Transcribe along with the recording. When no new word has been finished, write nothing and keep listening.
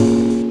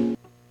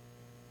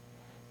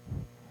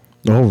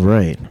All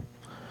right.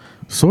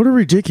 Sorta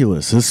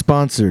Ridiculous is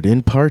sponsored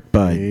in part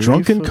by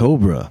Drunken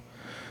Cobra.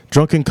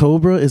 Drunken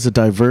Cobra is a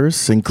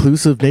diverse,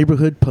 inclusive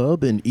neighborhood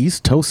pub in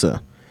East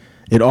Tosa.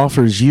 It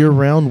offers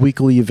year-round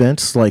weekly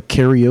events like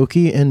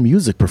karaoke and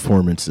music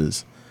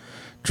performances.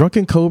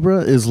 Drunken Cobra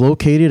is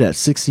located at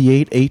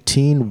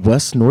 6818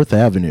 West North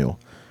Avenue.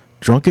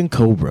 Drunken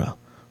Cobra.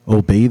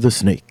 Obey the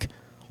snake.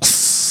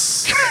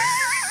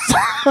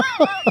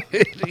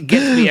 It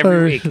gets me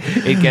every week.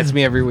 It gets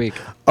me every week.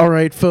 All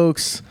right,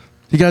 folks.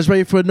 You guys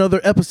ready for another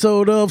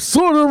episode of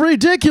Sorta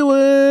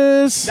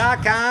Ridiculous?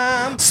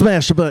 .com.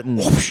 Smash the button.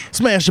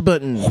 Smash the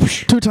button.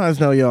 2 times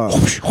now, y'all.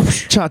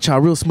 Cha-cha,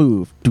 real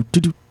smooth.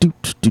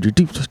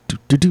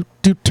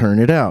 Turn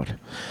it out.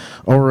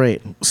 All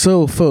right.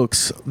 So,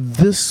 folks,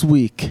 this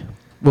week,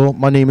 well,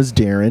 my name is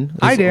Darren.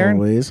 Hi, Darren.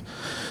 Always.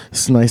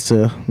 It's nice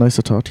to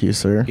talk to you,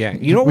 sir. Yeah,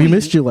 you know we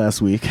missed you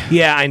last week.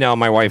 Yeah, I know.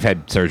 My wife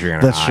had surgery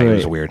on her eye. Right. It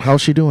was weird.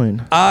 How's she doing?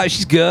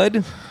 She's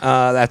good.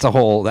 That's a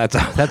whole. That's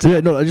yeah.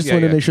 No, I just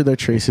wanted to make sure that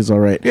Tracy's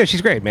all right. Yeah,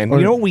 she's great, man. You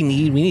know what we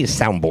need? We need a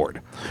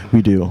soundboard.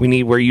 We do. We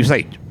need where you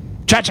say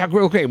cha-cha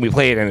real quick, and we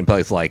play it and it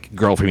plays like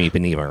Girl from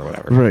Ipanema or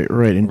whatever.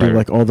 Right, and do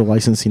like all the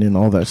licensing and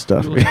all that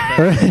stuff.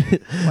 Right.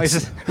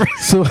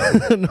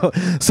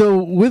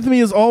 So with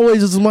me as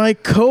always is my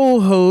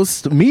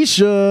co-host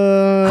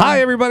Misha. Hi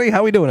everybody,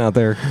 how we doing out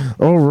there?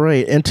 All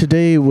right, and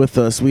today with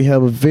us we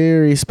have a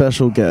very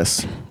special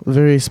guest.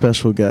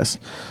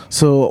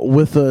 So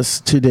with us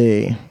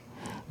today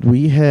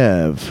we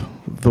have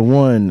the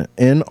one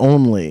and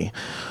only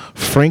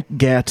Frank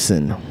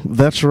Gatson.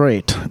 That's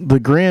right. The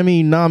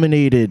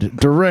Grammy-nominated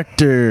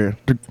director,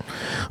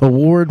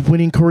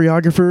 award-winning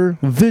choreographer,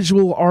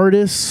 visual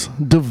artist,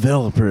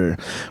 developer,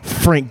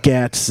 Frank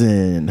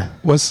Gatson.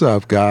 What's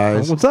up,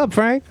 guys? What's up,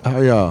 Frank? How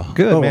y'all?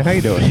 Good, man. How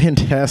you doing?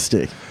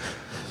 Fantastic.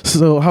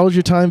 So how's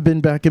your time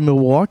been back in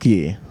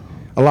Milwaukee?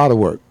 A lot of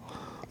work.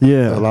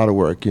 Yeah. A lot of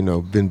work. You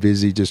know, been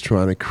busy just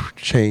trying to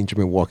change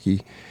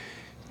Milwaukee.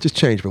 Just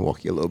change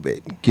Milwaukee a little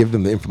bit. Give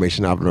them the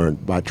information I've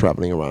learned by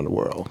traveling around the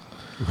world.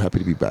 I'm happy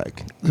to be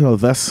back. Oh,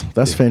 that's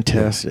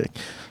fantastic.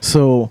 Yeah.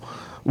 So,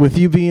 with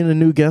you being a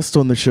new guest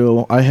on the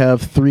show, I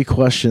have 3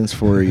 questions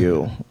for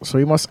you. So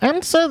you must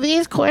answer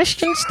these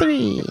questions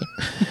 3.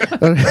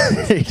 All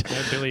right.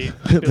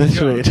 That's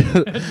right.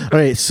 All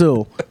right.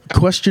 So,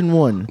 question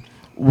 1: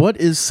 what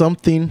is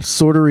something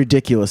sort of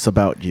ridiculous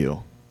about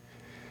you?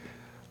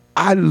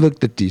 I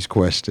looked at these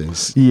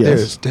questions.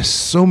 Yes. There's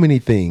so many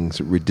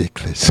things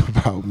ridiculous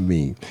about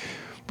me,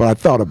 but I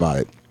thought about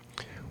it.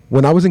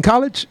 When I was in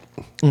college,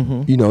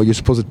 you know, you're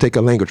supposed to take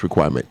a language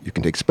requirement. You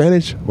can take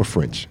Spanish or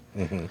French.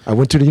 I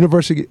went to the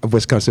University of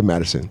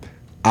Wisconsin-Madison.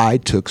 I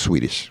took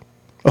Swedish.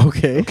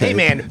 Okay. Hey,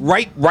 man,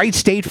 right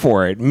state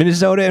for it.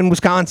 Minnesota and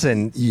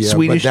Wisconsin. Yeah,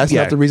 Swedish. but that's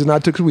not the reason I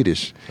took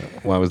Swedish.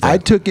 Why was that? I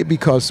took it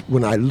because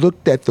when I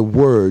looked at the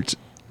words,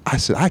 I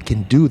said, I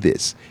can do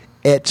this.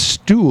 Et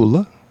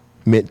stool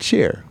meant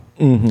chair.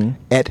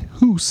 Et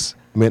hus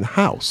meant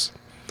house.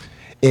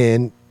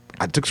 And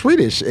I took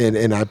Swedish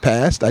and I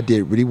passed. I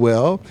did really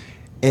well.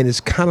 And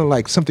it's kind of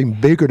like something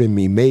bigger than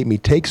me made me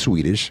take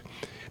Swedish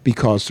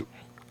because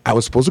I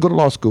was supposed to go to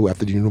law school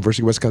after the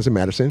University of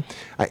Wisconsin-Madison.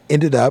 I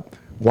ended up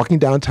walking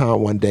downtown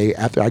one day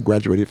after I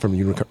graduated from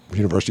the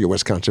University of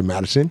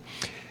Wisconsin-Madison,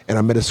 and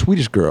I met a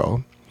Swedish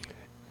girl,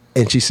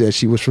 and she said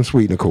she was from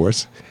Sweden, of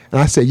course. And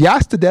I said,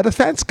 "Jag studerar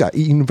svenska I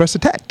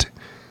universitet."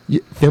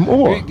 Them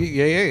or.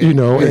 Yeah. You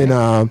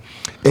know,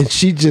 and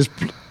she just...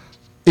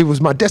 It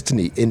was my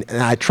destiny, and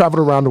I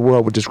traveled around the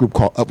world with this group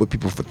called Up With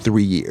People for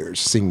 3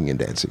 years, singing and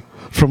dancing.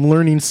 From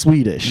learning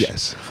Swedish.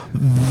 Yes.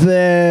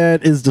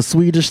 That is the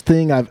Swedish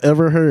thing I've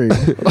ever heard.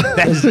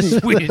 That's the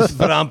Swedish.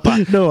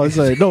 No, I'm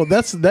sorry. No,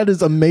 that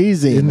is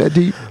amazing. Isn't that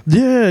deep?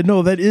 Yeah,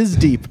 no, that is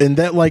deep, and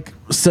that like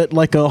set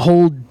like a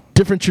whole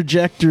different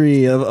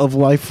trajectory of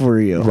life for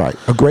you. Right.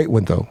 A great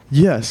one, though.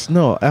 Yes.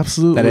 No,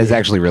 absolutely. That is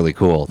actually really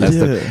cool. That's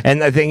Yeah. and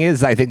the thing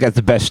is, I think that's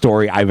the best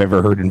story I've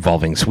ever heard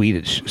involving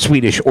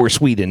Swedish or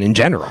Sweden in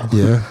general.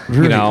 Yeah.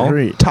 You know?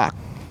 Great. Talk.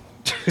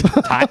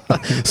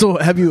 So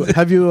have you?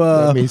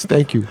 That means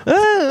thank you.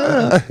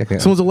 So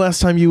when's the last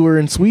time you were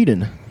in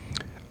Sweden?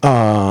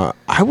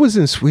 I was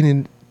in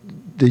Sweden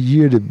the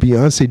year that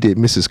Beyonce did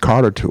Mrs.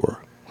 Carter tour.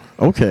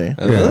 Okay.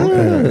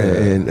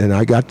 And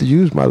I got to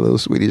use my little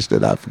Swedish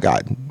that I've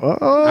forgotten.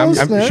 I'm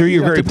sure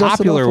you're very have to dust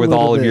it popular off a with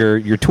little all of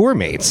bit. your tour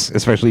mates,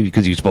 especially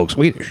because you spoke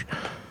Swedish.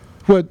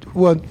 Well,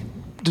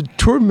 the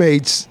tour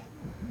mates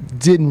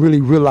didn't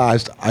really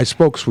realize I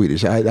spoke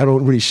Swedish. I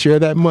don't really share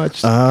that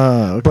much.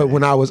 Okay. But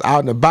when I was out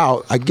and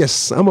about, I guess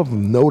some of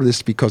them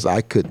noticed because I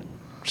could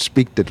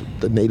speak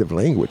the native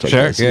language. I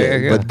Sure, guess,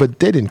 yeah. But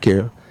they didn't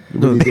care.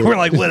 Really They were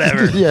like,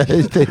 whatever. yeah,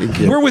 they didn't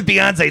care. We're with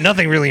Beyonce.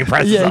 Nothing really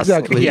impresses us. Yeah,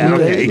 exactly. Yeah,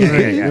 okay.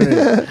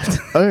 Yeah.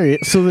 All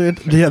right. So then,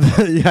 yeah,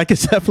 I can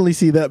definitely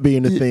see that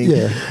being a thing.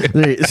 Yeah.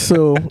 All right,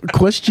 so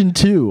question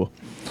 2: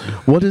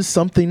 what is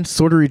something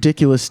sort of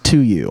ridiculous to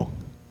you?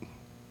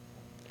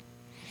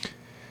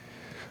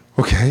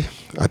 Okay,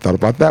 I thought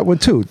about that one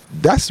too.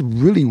 That's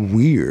really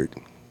weird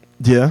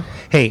Yeah.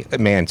 Hey,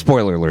 man,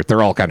 spoiler alert,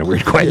 they're all kind of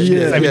weird questions.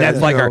 Yeah, I mean, yeah,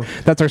 that's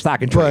like that's our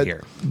stock and trade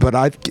here. But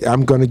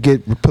I'm going to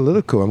get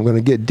political. I'm going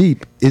to get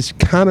deep. It's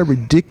kind of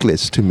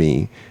ridiculous to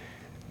me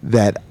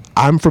that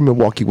I'm from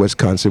Milwaukee,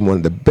 Wisconsin, one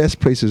of the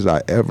best places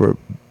I ever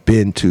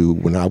been to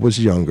when I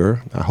was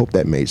younger. I hope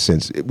that made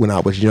sense. When I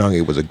was young,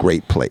 it was a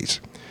great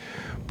place.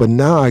 But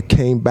now I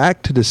came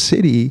back to the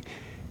city,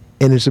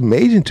 and it's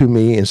amazing to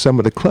me, in some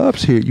of the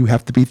clubs here, you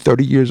have to be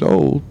 30 years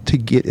old to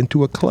get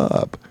into a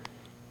club.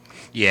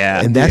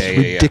 Yeah. And that's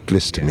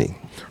ridiculous to me.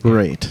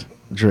 Right.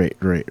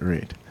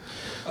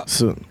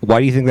 So Why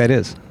do you think that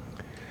is?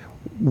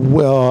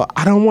 Well,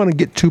 I don't want to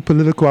get too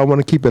political. I want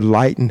to keep it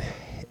light and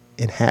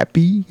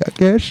happy, I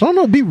guess. I don't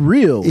know. Be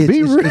real.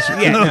 Be real.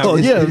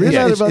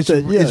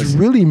 It's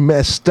really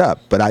messed up.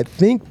 But I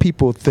think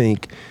people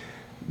think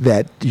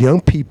that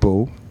young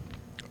people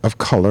of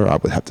color, I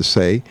would have to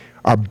say,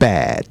 are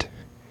bad,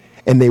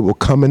 and they will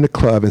come in the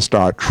club and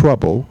start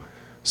trouble.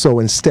 So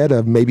instead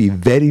of maybe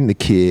vetting the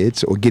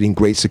kids or getting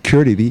great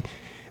security,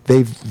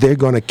 they're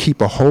going to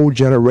keep a whole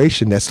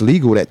generation that's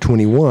legal at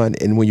 21.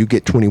 And when you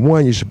get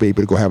 21, you should be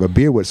able to go have a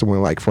beer with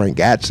someone like Frank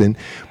Gatson,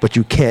 but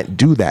you can't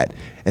do that.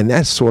 And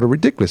that's sort of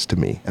ridiculous to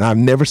me. And I've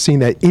never seen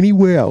that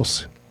anywhere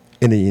else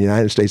in the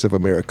United States of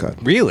America.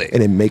 Really?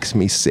 And it makes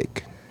me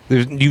sick.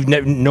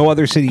 No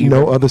other city.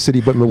 No other city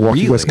but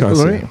Milwaukee, Really?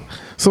 Wisconsin. Right.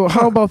 So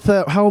how about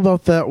that? How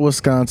about that,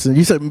 Wisconsin?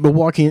 You said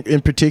Milwaukee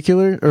in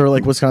particular, or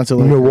like Wisconsin?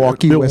 Like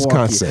Milwaukee,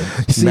 Wisconsin.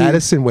 See,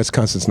 Madison,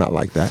 Wisconsin's not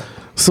like that.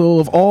 So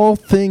of all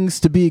things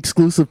to be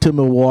exclusive to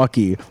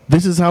Milwaukee,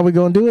 this is how we're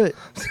gonna do it.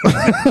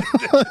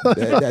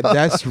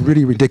 That's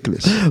really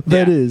ridiculous.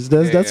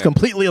 That's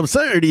completely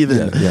absurd.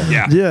 Even.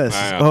 Yeah. Yes.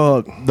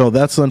 Oh no,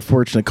 that's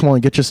unfortunate. Come on,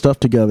 get your stuff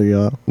together,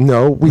 y'all.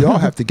 No, we all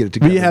have to get it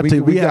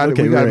together. We got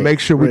to make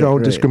sure we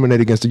don't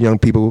discriminate against the young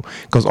people,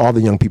 because all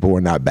the young people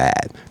are not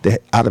bad.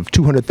 Out of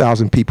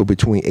 200,000 people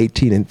between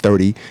 18 and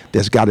 30,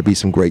 there's got to be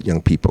some great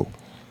young people.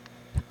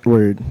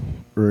 Word.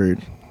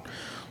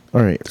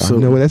 All right. So I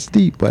know that's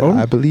deep, but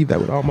I believe that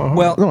with all my heart.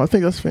 Well, no, I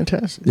think that's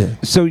fantastic. Yeah.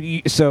 So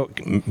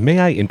may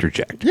I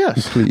interject?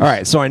 Yes, please. All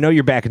right. So I know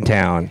you're back in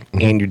town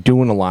and you're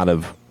doing a lot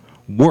of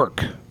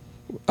work.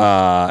 So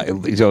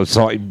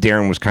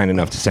Darren was kind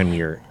enough to send me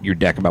your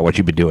deck about what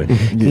you've been doing.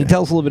 Can you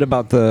tell us a little bit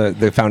about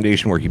the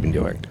foundation work you've been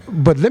doing?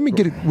 But let me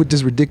get it with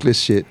this ridiculous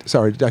shit.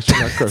 Sorry, I should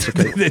not curse.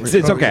 Okay.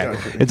 It's okay.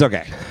 It's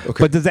okay.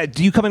 But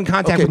do you come in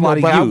contact with a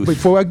lot of youth?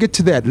 Before I get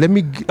to that,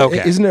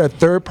 isn't there a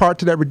third part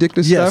to that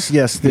ridiculous stuff?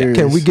 Yes, there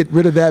Can is. we get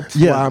rid of that?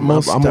 Yeah, I'm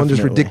on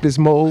this ridiculous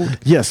mode.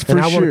 Yes, for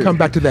and I want sure. to come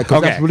back to that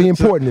because that's really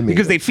important to me.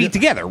 Because they feed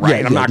together,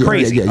 right? I'm not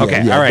crazy. Yeah,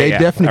 okay, all right. They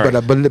definitely,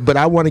 all right. but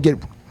I want to get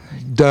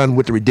done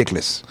with the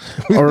ridiculous.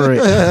 All right.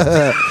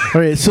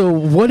 All right. So,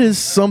 what is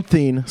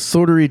something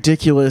sort of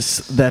ridiculous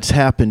that's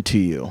happened to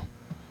you?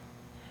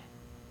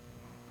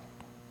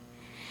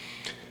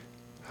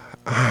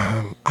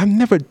 I've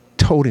never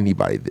told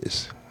anybody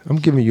this. I'm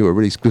giving you a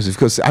really exclusive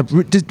because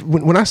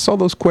when I saw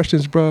those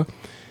questions, bro,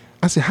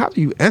 I said, how do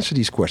you answer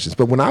these questions?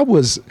 But when I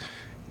was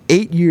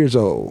 8 years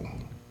old,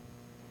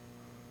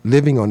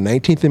 living on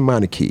 19th and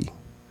Monarchy,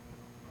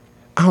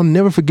 I'll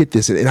never forget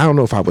this. And I don't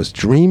know if I was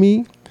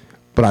dreaming,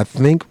 but I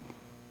think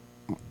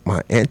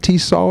my auntie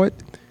saw it.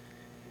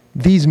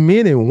 These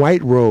men in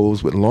white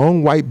robes with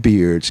long white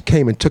beards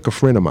came and took a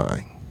friend of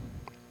mine.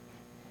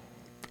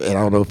 And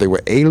I don't know if they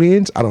were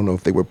aliens. I don't know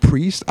if they were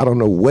priests. I don't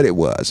know what it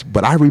was.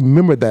 But I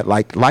remember that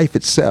like life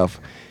itself.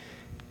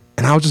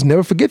 And I'll just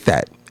never forget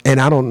that. And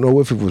I don't know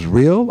if it was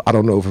real. I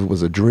don't know if it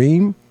was a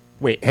dream.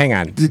 Wait, hang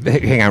on.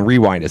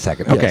 Rewind a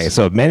second. Yes. Okay,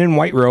 so men in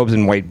white robes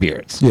and white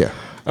beards. Yeah.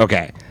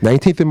 Okay.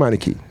 19th and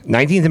Monarchy.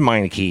 19th and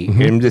Monarchy.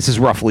 And this is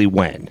roughly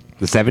when?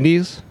 The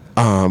 70s?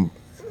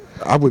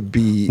 That would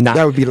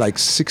be like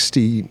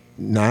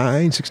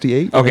 69,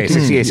 68. Okay,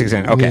 68,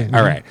 69. Okay,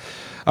 Yeah.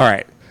 All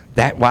right.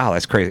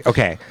 That's crazy.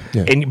 Okay.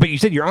 Yeah. But you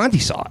said your auntie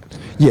saw it.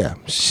 Yeah.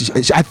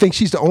 I think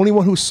she's the only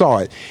one who saw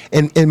it.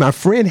 And my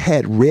friend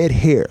had red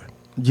hair.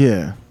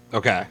 Yeah.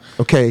 Okay.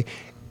 Okay.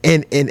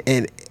 And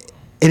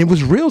it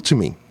was real to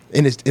me.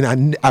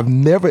 I've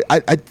never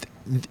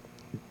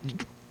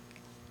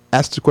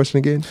ask the question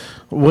again.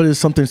 What is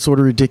something sort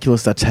of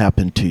ridiculous that's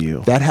happened to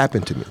you? That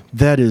happened to me.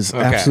 That is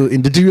absolutely.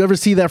 And did you ever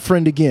see that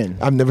friend again?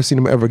 I've never seen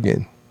him ever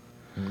again.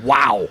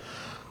 Wow.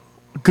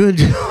 Good.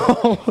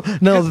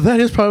 No, that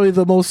is probably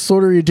the most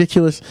sort of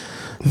ridiculous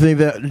thing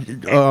that.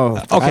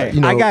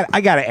 Okay,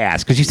 I got to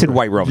ask because you said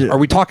white robes. Yeah. Are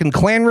we talking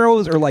clan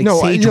robes or like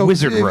sage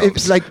wizard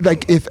robes?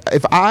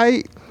 If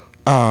I.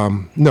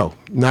 No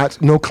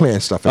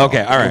clan stuff. At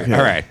Okay, all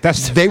right.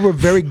 They were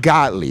very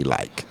godly,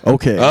 like.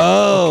 Okay.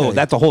 Oh,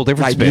 that's a whole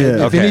different Like,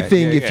 spin. if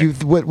anything,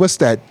 what's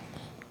that?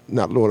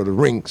 Not Lord of the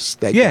Rings.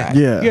 That guy.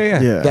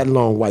 Yeah. That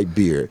long white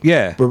beard.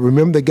 Yeah. But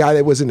remember the guy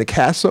that was in the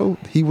castle?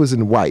 He was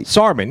in white.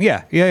 Saruman.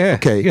 Yeah.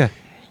 Okay. Yeah.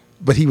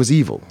 But he was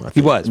evil. I think.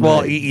 He was.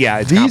 Well, Right. yeah.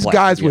 It's These complex.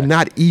 guys were Yeah.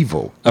 not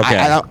evil.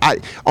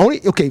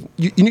 Okay.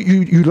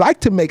 You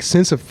like to make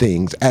sense of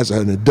things as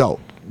an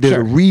adult. There's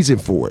Sure. a reason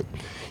for it.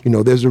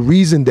 There's a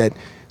reason that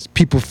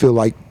people feel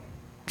like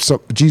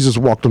Jesus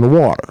walked on the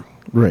water.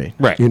 Right.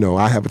 Right. You know,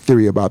 I have a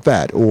theory about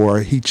that.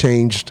 Or he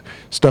changed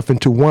stuff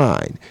into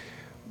wine,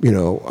 you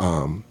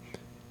know,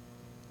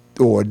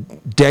 or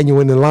Daniel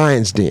in the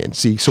lion's den.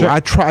 See, so I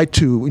try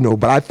to, you know,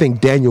 but I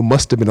think Daniel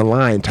must have been a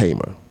lion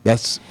tamer.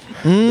 That's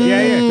that's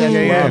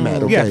where I'm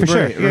at, okay? Yeah, for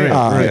sure.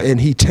 Right. And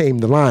he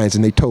tamed the lions,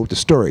 and they told the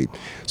story.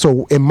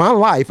 So in my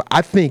life,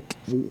 I think,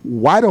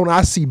 why don't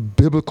I see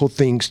biblical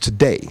things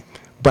today?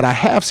 But I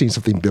have seen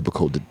something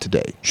biblical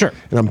today. Sure.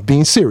 And I'm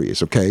being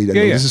serious, okay? I know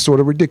this is sort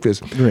of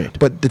ridiculous. Right.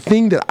 But the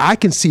thing that I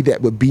can see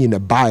that would be in the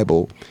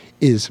Bible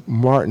is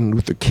Martin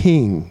Luther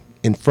King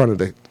in front of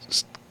the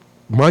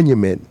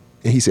monument,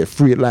 and he said,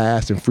 "Free at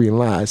last and free at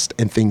last,"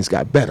 and things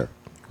got better.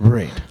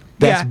 Right.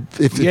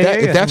 If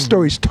that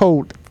story's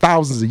told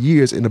thousands of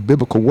years in a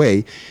biblical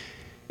way,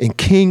 and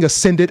King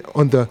ascended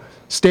on the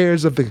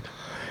stairs of the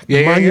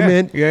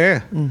monument,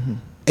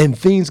 and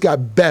things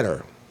got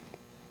better,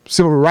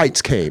 civil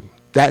rights came.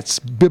 That's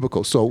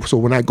biblical. So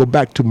when I go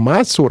back to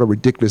my sort of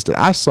ridiculous that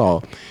I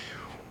saw,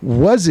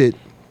 was it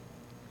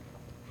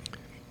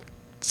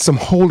some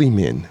holy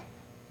men?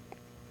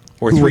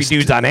 Or three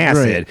dudes on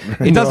acid.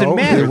 Right. It doesn't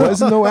matter. There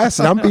wasn't no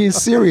acid. I'm being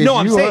serious. No,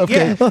 I'm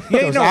saying,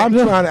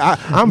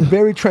 I'm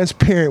very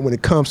transparent when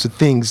it comes to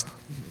things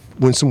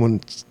when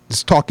someone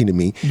is talking to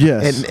me.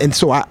 Yes. And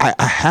so I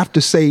have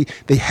to say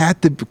they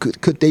had to.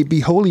 Could they be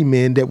holy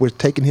men that were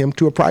taking him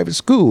to a private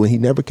school and he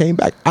never came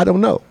back? I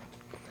don't know.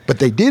 But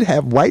they did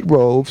have white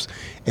robes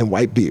and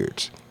white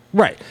beards.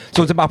 Right.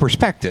 So it's about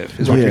perspective,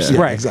 is what you're saying.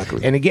 Yeah, Right.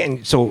 exactly. And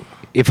again, so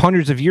if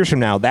hundreds of years from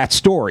now that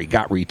story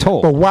got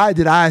retold, But why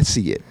did I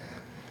see it?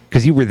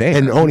 because you were there.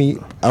 And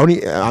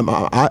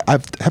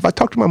have I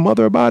talked to my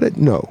mother about it?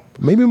 No.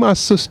 Maybe my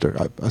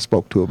sister I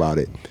spoke to about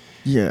it.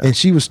 Yeah. And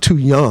she was too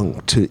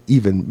young to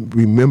even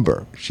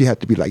remember. She had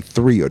to be like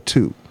 3 or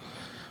 2.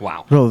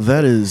 Wow. No,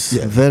 that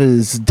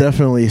is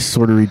definitely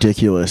sort of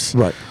ridiculous.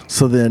 Right.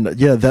 So then,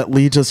 that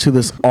leads us to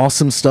this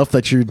awesome stuff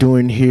that you're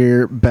doing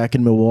here back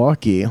in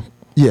Milwaukee.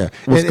 Yeah,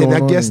 What's and I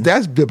going guess on?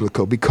 that's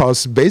biblical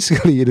because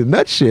basically, in a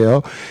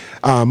nutshell,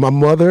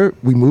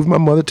 we moved my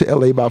mother to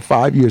LA about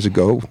 5 years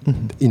ago.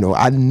 Mm-hmm. You know,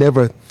 I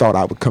never thought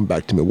I would come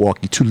back to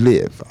Milwaukee to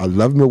live. I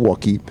love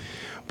Milwaukee,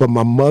 but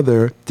my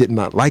mother did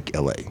not like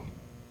LA.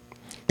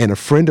 And a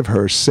friend of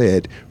hers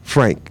said,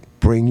 "Frank,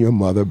 bring your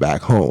mother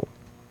back home."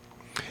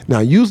 Now,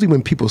 usually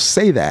when people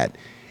say that,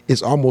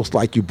 it's almost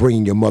like you're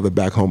bringing your mother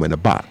back home in a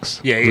box.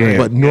 Yeah.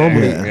 But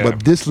normally, Yeah.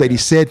 but this lady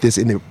said this,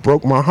 and it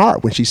broke my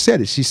heart when she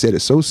said it. She said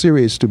it so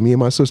serious to me and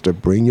my sister,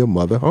 "Bring your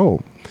mother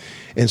home."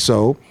 And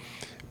so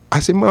I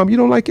said, "Mom, you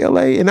don't like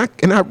LA?" And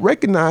I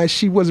recognized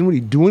she wasn't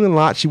really doing a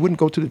lot. She wouldn't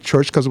go to the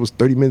church because it was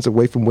 30 minutes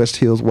away from West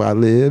Hills where I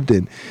lived.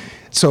 And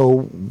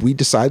so we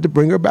decided to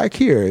bring her back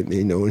here,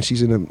 and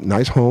she's in a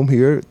nice home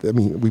here. I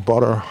mean, we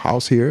bought her a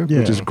house here,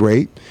 which is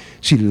great.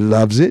 She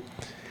loves it.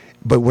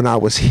 But when I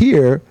was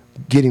here,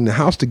 getting the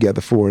house together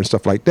for her and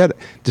stuff like that,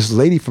 this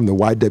lady from the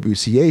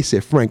YWCA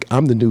said, "Frank,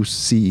 I'm the new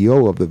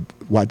CEO of the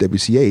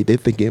YWCA. They're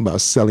thinking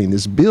about selling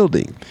this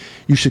building.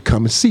 You should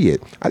come and see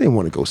it." I didn't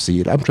want to go see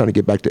it. I'm trying to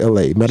get back to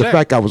LA. Matter of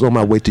fact, I was on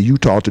my way to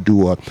Utah to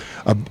do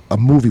a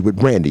movie with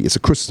Brandy. It's a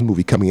Christmas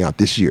movie coming out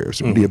this year.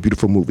 It's going to be a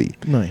beautiful movie.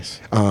 Nice.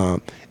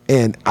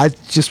 And I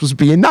just was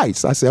being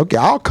nice. I said, "Okay,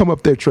 I'll come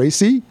up there,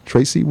 Tracy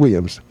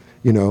Williams."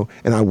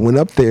 And I went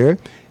up there,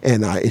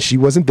 and she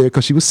wasn't there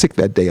because she was sick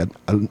that day. A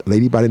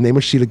lady by the name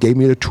of Sheila gave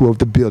me a tour of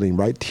the building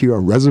right here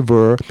on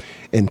Reservoir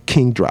and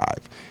King Drive.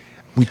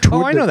 We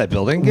toured I know that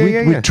building.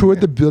 We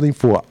toured the building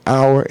for an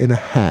hour and a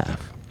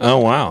half. Oh,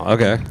 wow.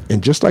 Okay.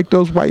 And just like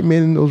those white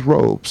men in those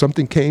robes,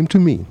 something came to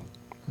me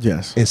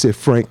Yes. and said,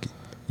 "Frank,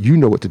 you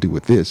know what to do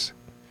with this.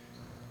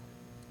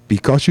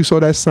 Because you saw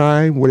that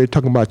sign where they're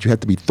talking about you have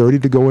to be 30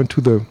 to go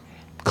into the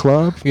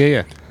club,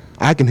 Yeah.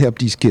 I can help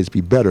these kids be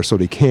better so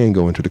they can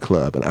go into the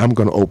club. And I'm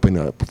going to open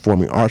a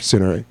performing arts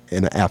center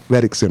and an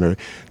athletic center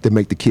that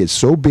make the kids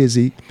so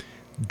busy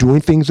doing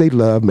things they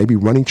love, maybe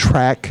running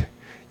track.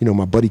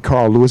 My buddy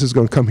Carl Lewis is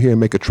going to come here and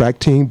make a track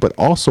team. But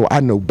also, I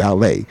know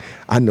ballet.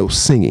 I know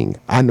singing.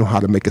 I know how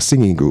to make a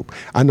singing group.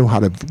 I know how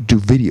to do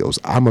videos.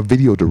 I'm a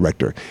video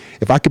director.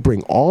 If I could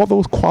bring all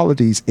those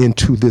qualities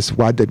into this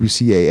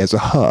YWCA as a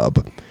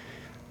hub,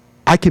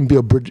 I can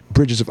build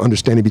bridges of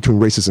understanding between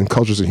races and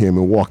cultures in here in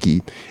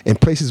Milwaukee, and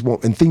things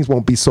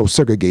won't be so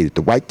segregated.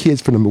 The white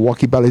kids from the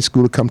Milwaukee Ballet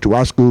School to come to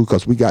our school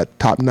because we got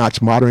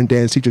top-notch modern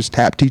dance teachers,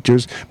 tap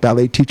teachers,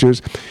 ballet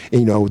teachers.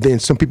 And, then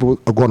some people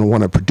are going to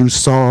want to produce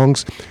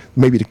songs.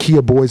 Maybe the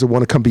Kia boys will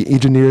want to come be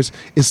engineers.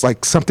 It's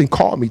like something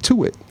called me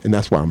to it, and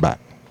that's why I'm back.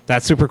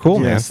 That's super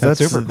cool, Yes, man. that's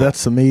super cool.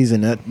 that's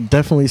amazing. That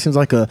definitely seems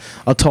like a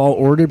tall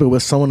order, but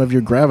with someone of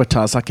your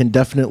gravitas, I can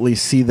definitely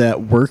see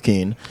that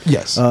working.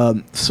 Yes.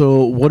 So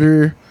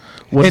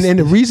And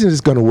the reason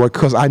it's going to work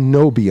because I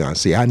know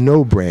Beyonce, I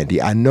know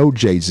Brandy, I know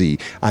Jay-Z,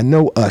 I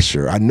know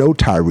Usher, I know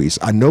Tyrese,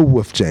 I know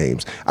Wolf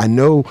James, I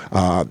know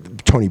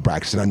Tony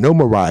Braxton, I know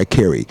Mariah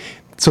Carey.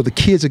 So the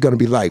kids are going to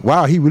be like,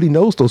 wow, he really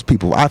knows those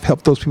people. I've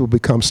helped those people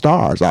become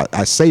stars.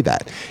 I say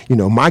that.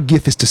 My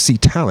gift is to see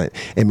talent.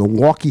 And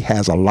Milwaukee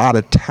has a lot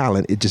of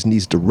talent. It just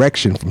needs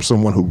direction from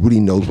someone who really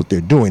knows what they're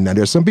doing. Now,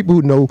 there's some people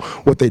who know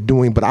what they're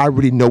doing, but I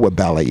really know what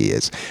ballet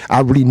is. I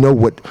really know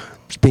what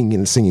being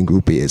in a singing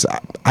group is.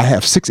 I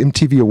have 6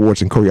 MTV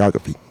awards in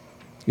choreography.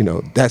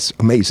 That's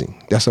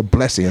amazing. That's a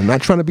blessing. I'm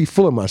not trying to be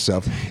full of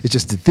myself. It's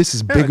just that this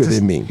is bigger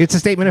than me. It's a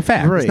statement of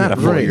fact. It's not a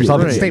full of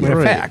yourself. It's a statement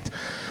of fact.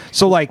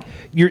 So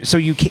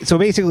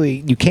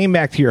basically you came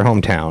back to your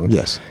hometown.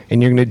 Yes.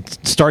 And you're going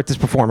to start this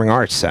performing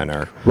arts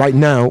center. Right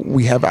now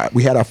we had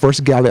our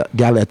first gala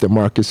at the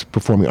Marcus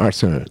Performing Arts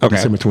Center,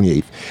 December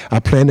 28th. I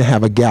plan to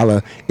have a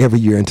gala every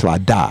year until I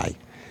die.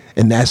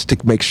 And that's to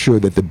make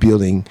sure that the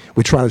building,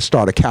 we're trying to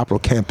start a capital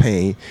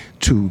campaign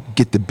to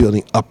get the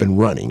building up and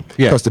running.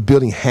 Because the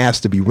building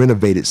has to be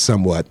renovated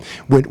somewhat.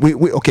 The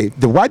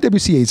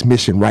YWCA's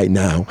mission right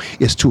now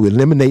is to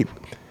eliminate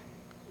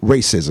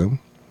racism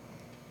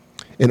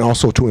and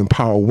also to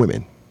empower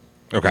women.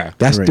 Okay.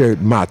 That's their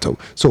motto.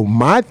 So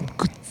my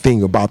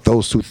thing about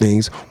those two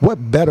things,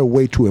 what better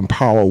way to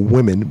empower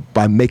women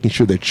by making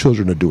sure their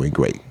children are doing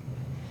great?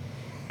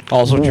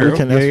 Also true.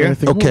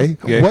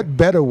 Okay. What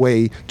better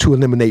way to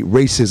eliminate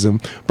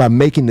racism by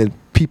making the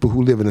people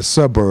who live in the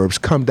suburbs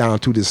come down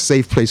to this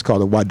safe place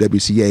called the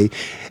YWCA?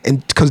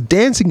 And because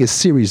dancing is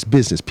serious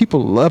business.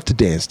 People love to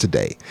dance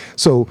today.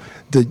 So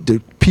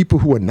the people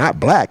who are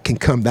not black can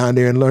come down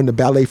there and learn the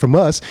ballet from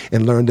us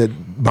and learn the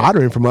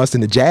modern from us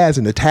and the jazz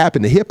and the tap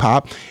and the hip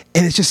hop.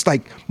 And it's just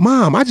like,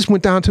 Mom, I just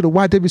went down to the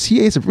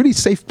YWCA. It's a really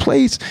safe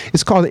place.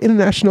 It's called the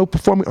International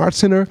Performing Arts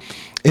Center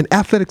and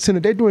Athletic Center.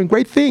 They're doing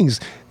great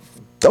things.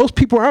 Those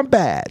people aren't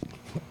bad.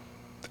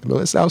 I know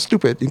it sounds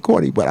stupid and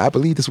corny, but I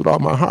believe this with all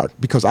my heart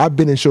because I've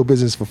been in show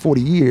business for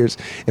 40 years,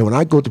 and when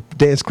I go to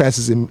dance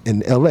classes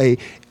in L.A.,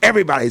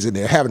 everybody's in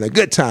there having a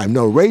good time.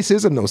 No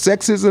racism, no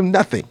sexism,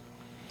 nothing.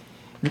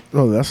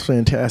 Oh, that's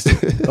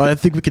fantastic. I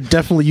think we could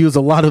definitely use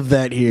a lot of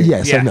that here.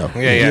 Yes, I know.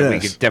 We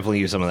could definitely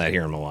use some of that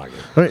here in Milwaukee.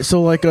 All right,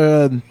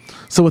 so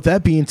so with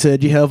that being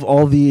said, you have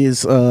all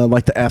these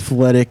like the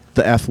athletic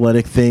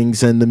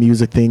things and the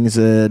music things,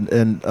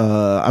 and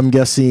I'm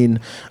guessing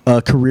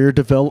career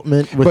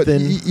development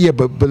within.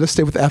 But let's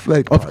stay with the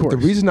athletic part. Of course. The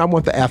reason I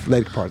want the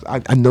athletic part,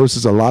 I notice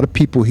there's a lot of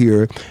people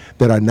here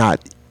that are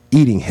not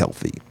eating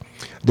healthy.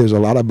 There's a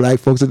lot of black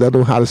folks that don't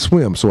know how to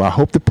swim. So I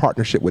hope the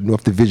partnership with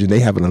North Division, they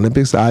have an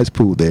Olympic-sized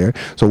pool there.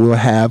 So we'll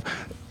have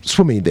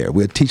swimming there.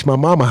 We'll teach my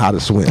mama how to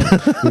swim.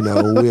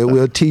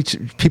 We'll teach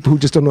people who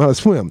just don't know how to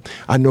swim.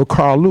 I know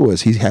Carl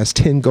Lewis. He has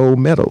 10 gold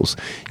medals.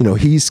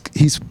 He's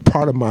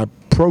part of my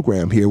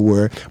program here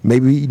where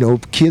maybe,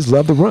 kids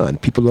love to run.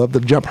 People love to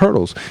jump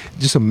hurdles.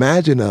 Just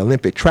imagine an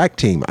Olympic track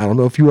team. I don't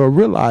know if you all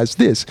realize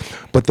this,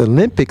 but the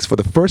Olympics for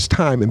the first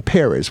time in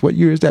Paris, what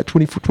year is that?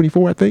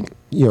 24, I think?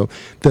 The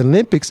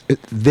Olympics,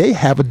 they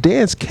have a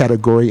dance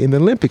category in the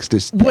Olympics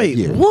this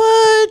year.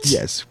 What?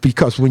 Yes,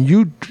 because when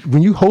you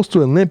host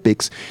the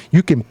Olympics,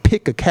 you can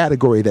pick a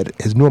category that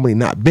has normally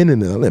not been in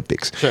the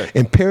Olympics. Sure.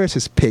 And Paris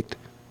has picked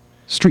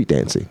street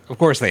dancing. Of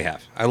course they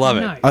have. I love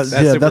it.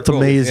 That's cool.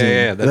 amazing.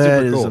 Yeah, that's that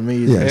super is cool.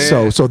 amazing.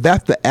 Yeah, so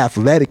that's the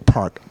athletic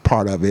part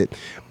of it,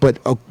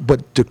 but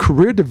the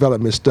career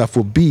development stuff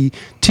will be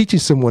teaching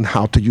someone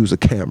how to use a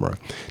camera,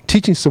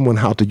 teaching someone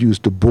how to use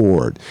the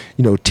board,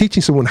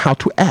 teaching someone how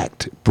to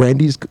act.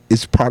 Brandy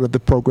is part of the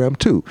program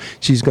too.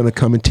 She's going to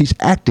come and teach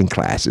acting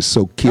classes,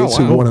 so kids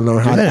who want to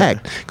learn how to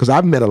act. Because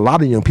I've met a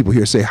lot of young people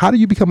here say, "How do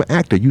you become an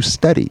actor? You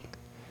study."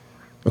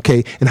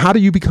 Okay, and how do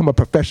you become a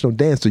professional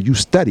dancer? You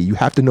study. You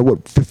have to know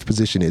what fifth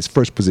position is,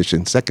 first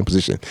position, second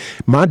position.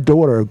 My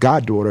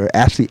goddaughter,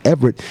 Ashley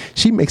Everett,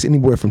 she makes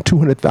anywhere from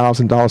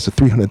 $200,000 to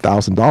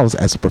 $300,000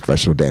 as a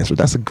professional dancer.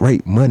 That's a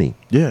great money.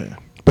 Yeah.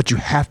 But you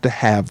have to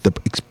have the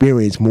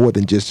experience more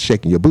than just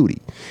shaking your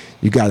booty.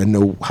 You got to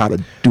know how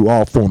to do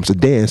all forms of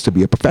dance to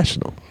be a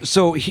professional.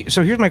 So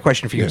here's my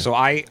question for you. Yeah. So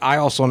I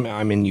also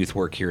I'm in youth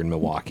work here in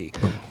Milwaukee,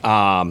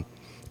 and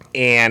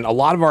a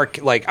lot of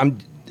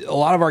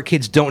our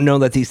kids don't know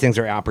that these things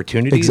are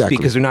opportunities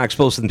because they're not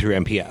exposed to them through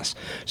MPS.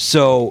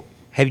 So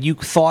have you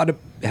thought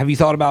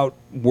about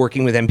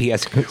working with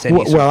MPS?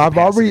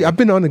 I've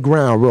been on the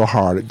ground real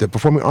hard. The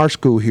Performing Arts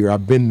School here,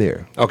 I've been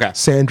there. Okay.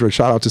 Sandra,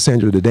 shout out to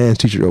Sandra, the dance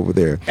teacher over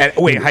there.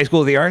 High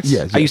School of the Arts?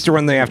 Yes. I used to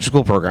run the after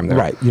school program there.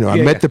 Right.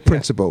 I met the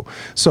principal.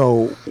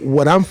 So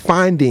what I'm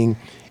finding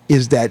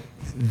is that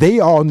they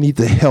all need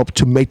the help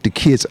to make the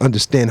kids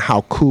understand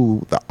how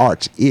cool the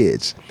arts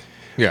is.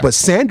 Yeah. But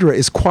Sandra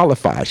is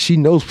qualified. She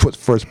knows what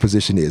first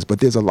position is. But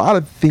there's a lot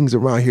of things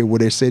around here where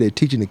they say they're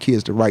teaching the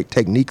kids the right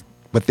technique,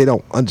 but they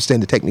don't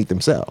understand the technique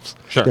themselves.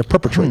 Sure. They're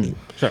perpetrating.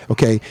 Sure.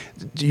 Okay.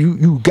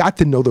 You got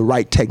to know the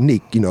right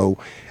technique, and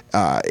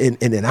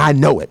I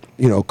know it,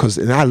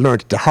 and I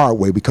learned it the hard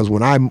way because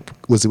when I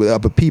was with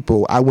other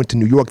people, I went to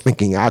New York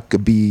thinking I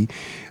could be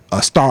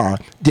a star,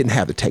 didn't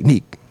have the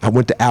technique. I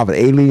went to Alvin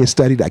Ailey and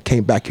studied. I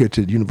came back here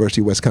to the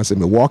University of Wisconsin,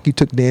 Milwaukee,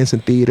 took dance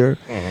and theater.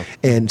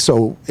 And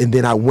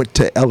then I went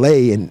to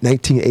LA in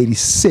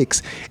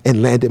 1986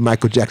 and landed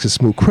Michael Jackson's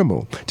Smooth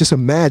Criminal. Just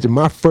imagine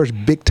my first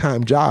big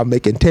time job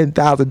making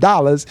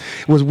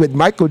 $10,000 was with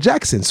Michael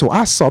Jackson. So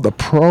I saw the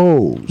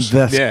pros.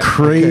 That's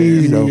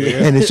crazy.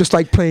 And it's just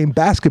like playing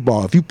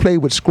basketball. If you play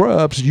with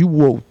scrubs,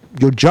 your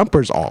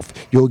jumper's off.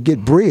 You'll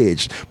get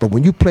bridged. But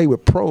when you play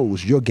with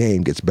pros, your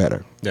game gets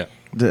better. Yeah.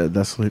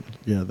 That's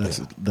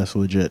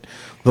legit.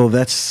 Though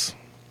that's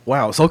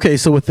wow. So, okay,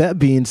 so with that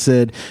being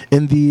said,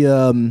 in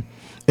the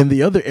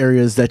other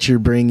areas that you're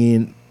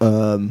bringing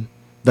to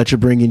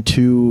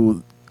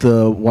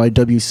the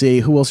YWCA,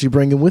 who else are you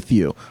bringing with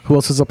you? Who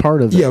else is a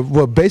part of it? Yeah,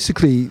 well,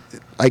 basically,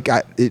 like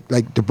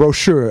the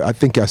brochure, I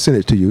think I sent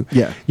it to you.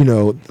 Yeah.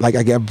 Like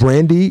I got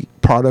Brandy,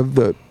 part of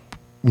the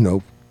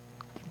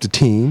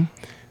team.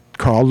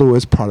 Carl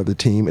Lewis, part of the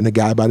team, and a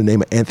guy by the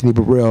name of Anthony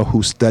Burrell,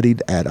 who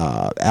studied at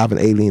Alvin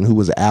Ailey and who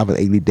was an Alvin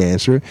Ailey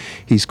dancer.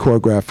 He's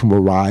choreographed for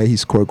Mariah.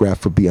 He's choreographed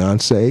for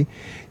Beyonce.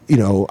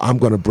 I'm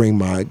going to bring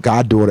my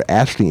goddaughter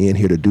Ashley in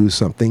here to do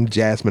something.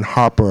 Jasmine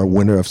Harper, a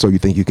winner of So You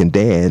Think You Can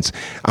Dance.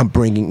 I'm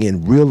bringing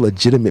in real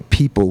legitimate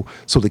people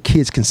so the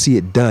kids can see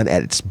it done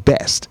at its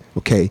best.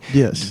 Okay.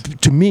 Yes.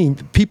 To me,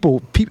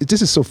 people.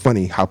 This is so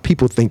funny how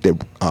people think that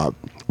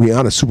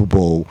Rihanna's Super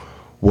Bowl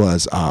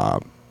was.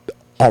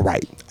 All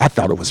right, I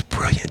thought it was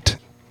brilliant.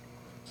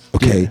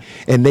 Okay,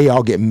 and they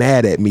all get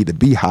mad at me, the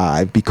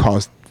Beehive,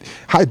 because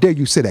how dare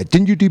you say that?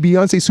 Didn't you do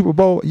Beyonce Super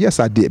Bowl? Yes,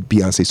 I did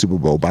Beyonce Super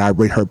Bowl, but I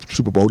rate her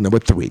Super Bowl number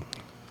 3.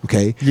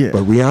 Okay,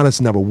 but Rihanna's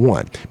number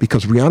 1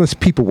 because Rihanna's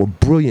people were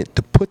brilliant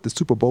to put the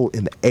Super Bowl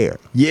in the air.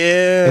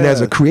 Yeah, and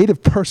as a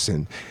creative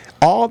person,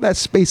 all that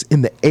space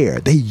in the air,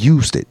 they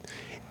used it.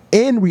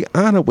 And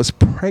Rihanna was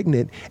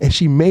pregnant, and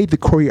she made the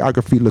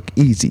choreography look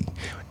easy.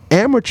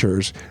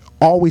 Amateurs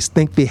always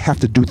think they have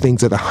to do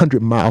things at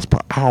 100 miles per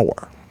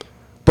hour.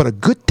 But a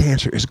good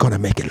dancer is going to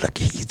make it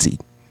look easy.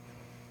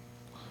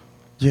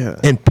 Yeah.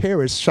 And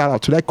Paris, shout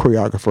out to that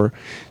choreographer,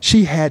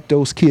 she had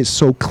those kids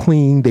so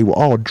clean. They were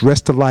all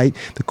dressed alike.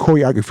 The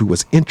choreography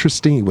was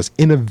interesting. It was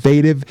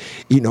innovative.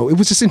 It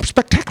was just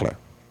spectacular.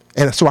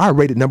 And so I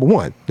rated number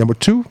 1. Number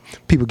 2,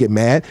 people get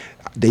mad.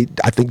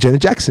 I think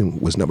Janet Jackson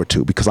was number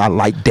 2 because I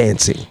like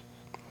dancing.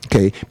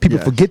 Okay. People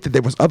forget that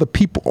there was other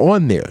people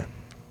on there.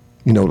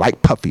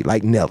 Like Puffy,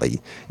 like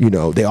Nelly.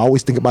 They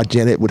always think about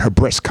Janet with her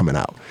breasts coming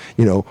out.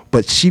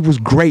 But she was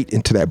great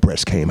until that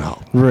breast came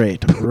out.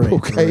 Right.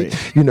 Okay.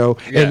 Right.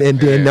 And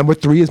then number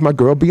 3 is my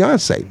girl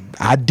Beyonce.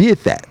 I did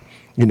that.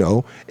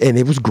 And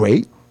it was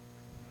great.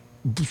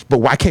 But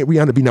why can't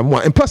Rihanna be number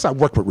 1? And plus, I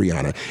worked with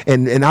Rihanna,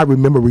 and I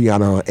remember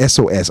Rihanna on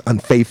SOS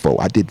Unfaithful.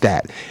 I did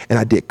that, and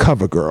I did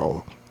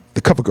CoverGirl,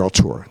 the CoverGirl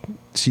tour.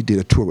 She did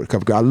a tour with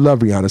CoverGirl. I love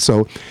Rihanna,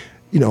 so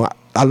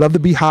I love the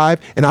Beehive,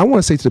 and I want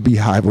to say to the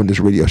Beehive on this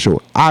radio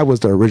show, I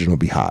was the original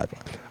Beehive.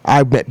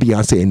 I met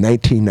Beyonce in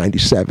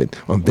 1997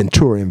 on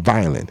Ventura and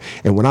Violin,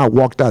 and when I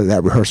walked out of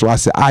that rehearsal, I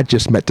said, I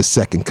just met the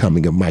second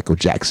coming of Michael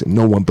Jackson.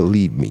 No one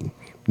believed me.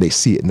 They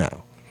see it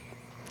now.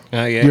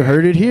 You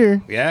heard it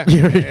here. Yeah.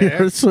 You heard it here.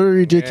 It's so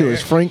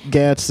ridiculous. Frank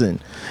Gatson.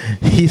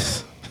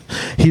 He's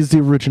the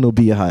original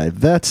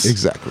Beehive. That's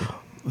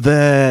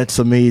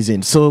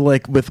amazing. So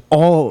like with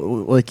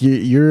all like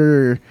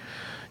your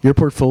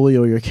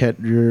portfolio, your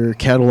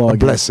catalog, a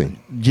blessing.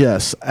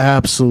 Yes,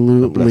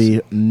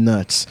 absolutely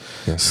nuts.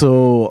 Yeah.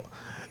 So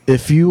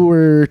if you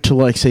were to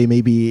like say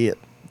maybe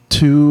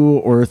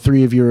 2 or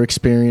 3 of your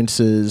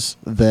experiences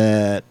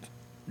that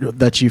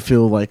you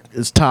feel like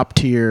is top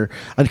tier,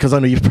 because I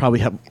know you probably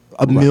have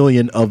a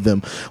million of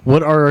them.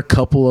 What are a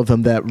couple of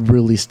them that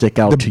really stick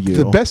out to you?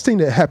 The best thing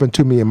that happened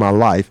to me in my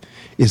life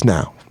is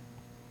now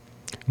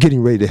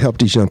getting ready to help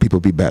these young people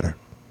be better.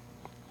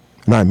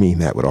 And I mean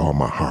that with all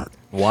my heart.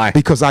 Why?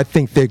 Because I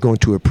think they're going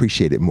to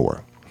appreciate it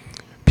more.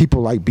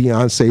 People like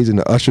Beyonce's and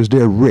the Ushers,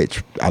 they're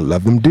rich. I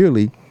love them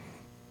dearly.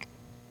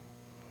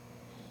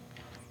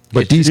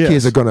 But these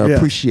kids are going to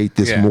appreciate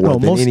this more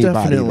than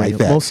anybody like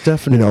that. Most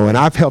definitely. And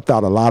I've helped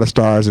out a lot of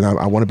stars, and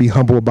I want to be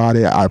humble about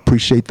it. I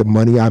appreciate the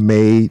money I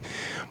made,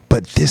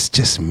 but this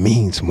just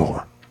means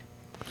more.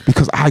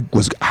 Because I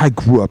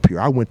grew up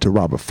here. I went to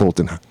Robert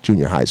Fulton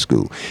Junior High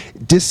School.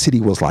 This city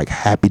was like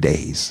happy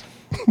days.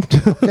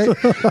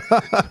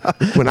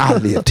 When I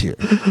lived here.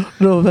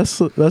 No,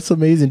 that's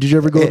amazing. Did you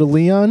ever go to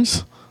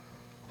Leon's?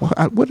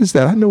 What is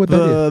that? I know what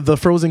that is. The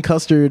frozen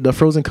custard place.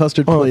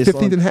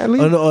 15th and Hadley?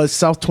 No,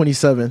 South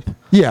 27th.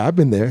 Yeah, I've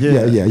been there.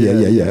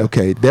 Yeah.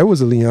 Okay, there was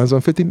a Leon's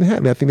on 15th and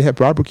Hadley. I think they had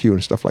barbecue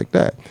and stuff like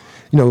that.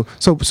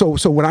 So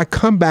when I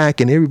come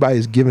back and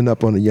everybody's giving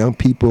up on the young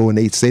people and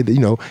they say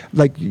that,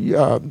 like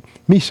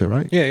Misha,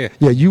 right? Yeah.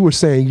 Yeah, you were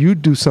saying you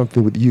do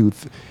something with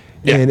youth,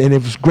 and it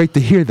was great to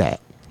hear that.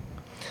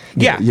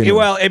 Yeah. You know.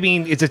 Well, I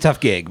mean, it's a tough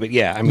gig, but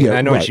yeah, I mean, Yeah,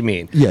 I know right. what you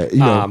mean. Yeah, you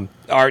know.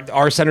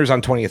 Our center's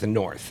on 20th and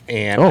North,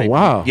 and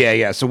Wow.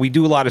 yeah. So we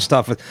do a lot of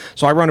stuff.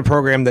 So I run a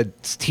program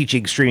that's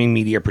teaching streaming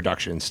media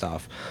production and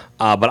stuff.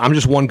 But I'm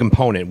just one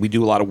component. We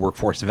do a lot of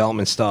workforce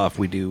development stuff.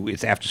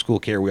 It's after school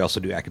care. We also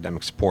do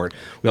academic support.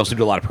 We also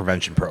do a lot of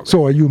prevention programs.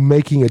 So are you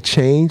making a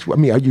change? I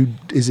mean,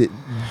 is it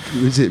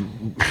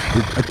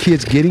are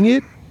kids getting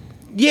it?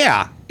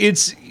 Yeah,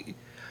 yes,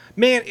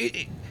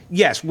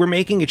 we're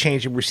making a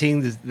change, and we're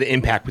seeing the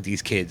impact with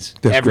these kids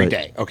every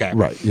day. Okay,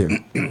 Right. Yeah.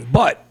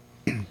 But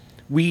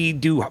we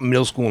do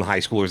middle school and high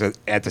schoolers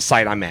at the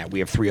site I'm at. We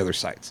have 3 other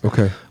sites.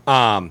 Okay.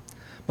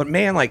 But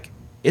man, like,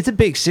 it's a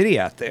big city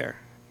out there,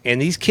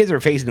 and these kids are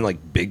facing like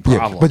big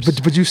problems. Yeah,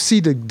 but you see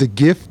the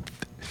gift,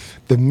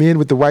 the men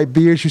with the white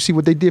beards. You see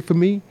what they did for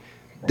me?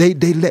 They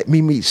let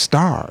me meet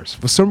stars.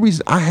 For some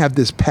reason, I have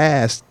this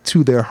pass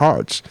to their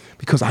hearts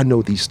because I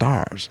know these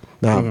stars.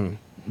 Now,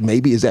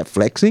 maybe is that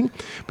flexing?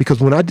 Because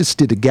when I just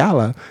did the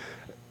gala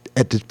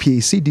at the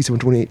PAC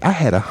December 28th, I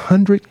had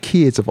 100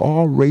 kids of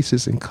all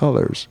races and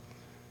colors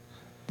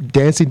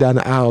dancing down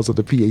the aisles of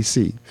the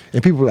PAC.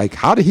 And people were like,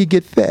 how did he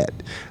get that?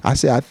 I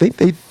said, I think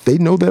they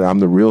know that I'm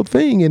the real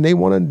thing, and they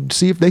want to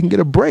see if they can get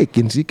a break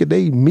and see could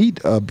they meet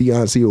a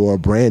Beyonce or a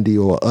Brandy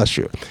or a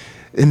Usher.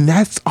 And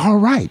that's all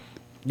right.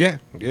 Yeah.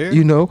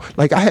 You know,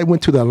 like I had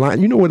went to the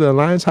Alliance. You know where the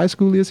Alliance High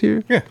School is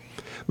here? Yeah.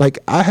 Like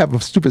I have a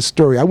stupid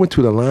story. I went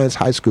to the Alliance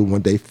High School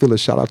one day.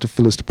 Phyllis, shout out to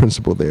Phyllis, the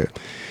principal there.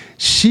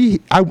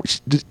 It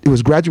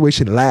was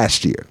graduation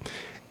last year.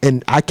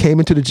 And I came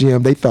into the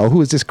gym. They thought,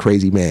 who is this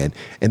crazy man?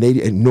 And they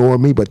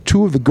ignored me. But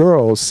 2 of the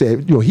girls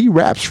said, he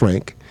raps,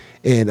 Frank.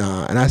 And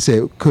I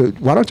said,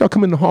 why don't y'all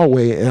come in the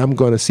hallway and I'm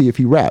going to see if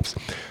he raps.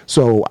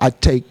 So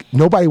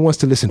nobody wants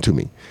to listen to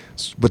me.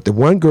 But the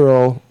one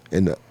girl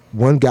and the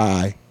one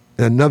guy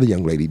and another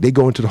young lady, they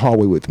go into the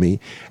hallway with me.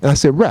 And I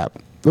said, rap.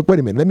 Look, wait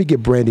a minute. Let me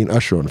get Brandy and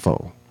Usher on the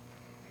phone.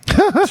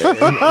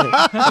 and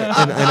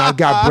I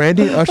got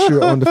Brandy and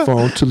Usher on the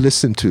phone to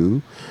listen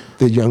to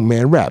the young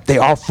man rap. They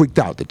all freaked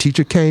out. The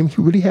teacher came,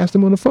 he really has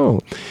them on the phone.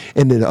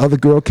 And then the other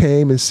girl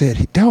came and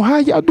said, how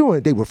y'all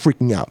doing? They were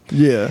freaking out.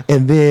 Yeah.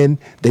 And then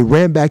they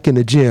ran back in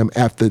the gym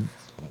after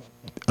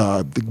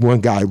the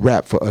one guy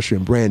rapped for Usher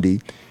and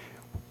Brandy.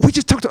 We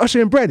just talked to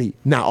Usher and Brandy.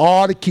 Now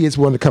all the kids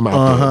wanted to come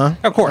out there.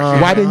 Of course.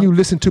 Why didn't you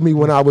listen to me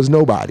when I was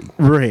nobody?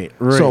 Right.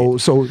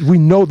 So we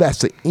know that's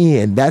the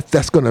end.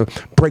 That's going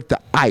to break the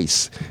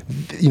ice.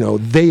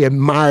 They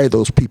admire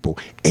those people,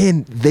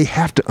 and they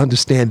have to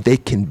understand they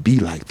can be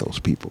like those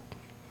people.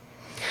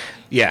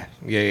 Yeah.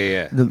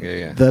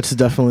 That's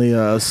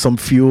definitely some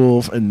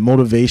fuel and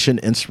motivation,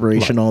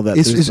 inspiration, all that.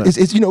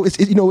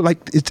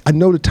 I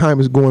know the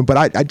time is going, but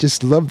I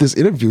just love this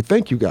interview.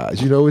 Thank you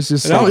guys. It's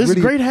just it's really,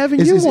 great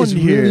having you on here. It's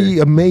really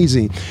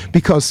amazing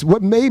because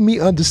what made me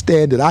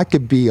understand that I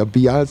could be a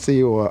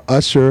Beyonce or a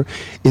Usher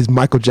is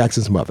Michael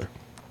Jackson's mother.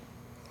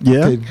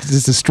 Yeah.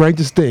 It's the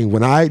strangest thing.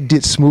 When I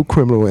did Smooth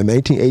Criminal in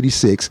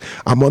 1986,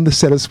 I'm on the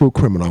set of Smooth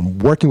Criminal. I'm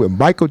working with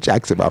Michael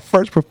Jackson, my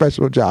first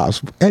professional job.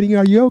 Eddie,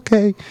 are you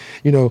okay?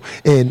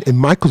 And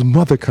Michael's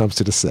mother comes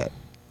to the set.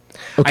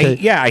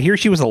 Okay. I hear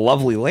she was a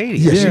lovely lady.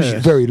 Yeah,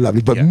 she's very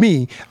lovely. But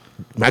me,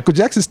 Michael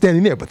Jackson's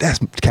standing there, but that's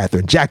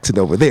Katherine Jackson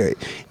over there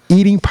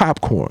eating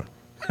popcorn.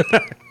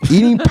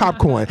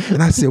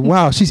 And I said,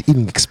 wow, she's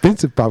eating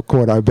expensive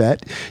popcorn, I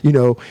bet.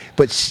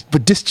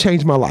 But this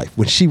changed my life.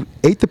 When she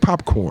ate the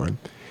popcorn,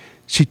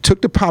 she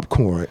took the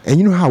popcorn, and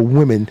you know how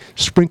women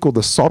sprinkle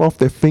the salt off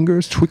their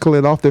fingers, twinkle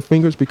it off their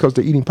fingers because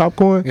they're eating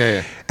popcorn?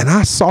 Yeah. And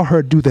I saw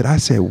her do that. I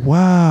said,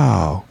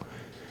 wow,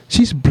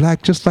 she's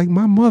black just like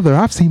my mother.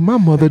 I've seen my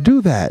mother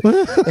do that.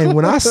 And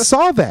when I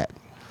saw that,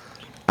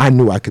 I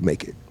knew I could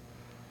make it.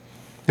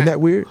 Isn't that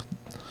weird?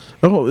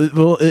 Oh,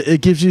 well,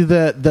 it gives you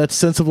that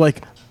sense of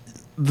like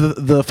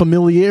the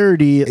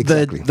familiarity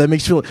that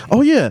makes you feel like,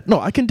 oh yeah, no,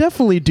 I can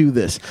definitely do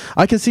this.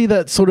 I can see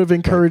that sort of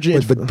encouraging.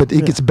 But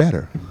it gets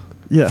better.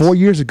 Yes. 4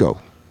 years ago,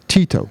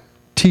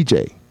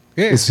 TJ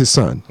is his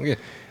son. Yeah.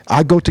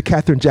 I go to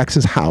Katherine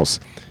Jackson's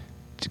house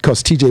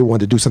because TJ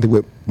wanted to do something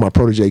with my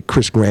protege,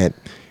 Chris Grant,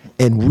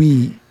 and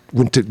we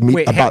went to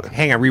meet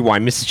hang on,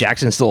 rewind. Mrs.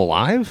 Jackson's still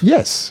alive?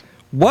 Yes.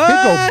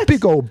 What?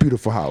 Big old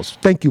beautiful house.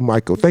 Thank you,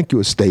 Michael. Thank you,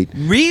 estate.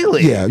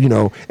 Really? Yeah,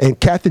 and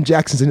Katherine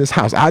Jackson's in this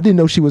house. I didn't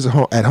know she was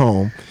at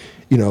home.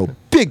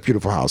 Big,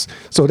 beautiful house.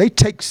 So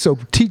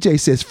TJ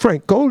says,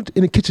 Frank, go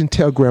in the kitchen and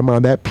tell Grandma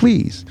that,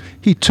 please.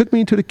 He took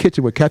me into the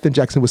kitchen where Katherine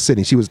Jackson was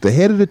sitting. She was the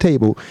head of the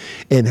table,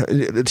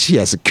 and she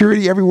had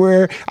security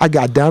everywhere. I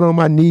got down on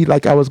my knee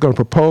like I was going to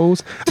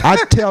propose. I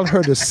tell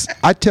her the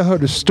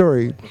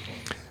story.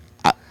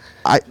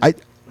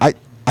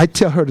 I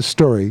tell her the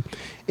story,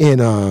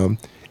 and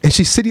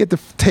she's sitting at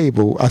the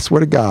table. I swear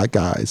to God,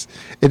 guys,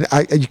 and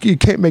you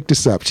can't make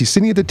this up. She's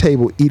sitting at the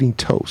table eating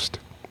toast.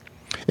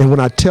 And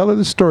when I tell her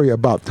the story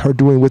about her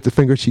doing with the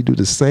finger, she do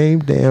the same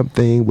damn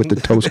thing with the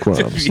toast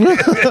crumbs.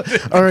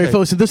 All right,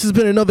 folks, so this has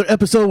been another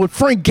episode with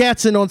Frank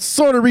Gatson on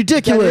Sorta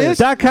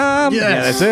Ridiculous.com. Yes. Yeah, that's it.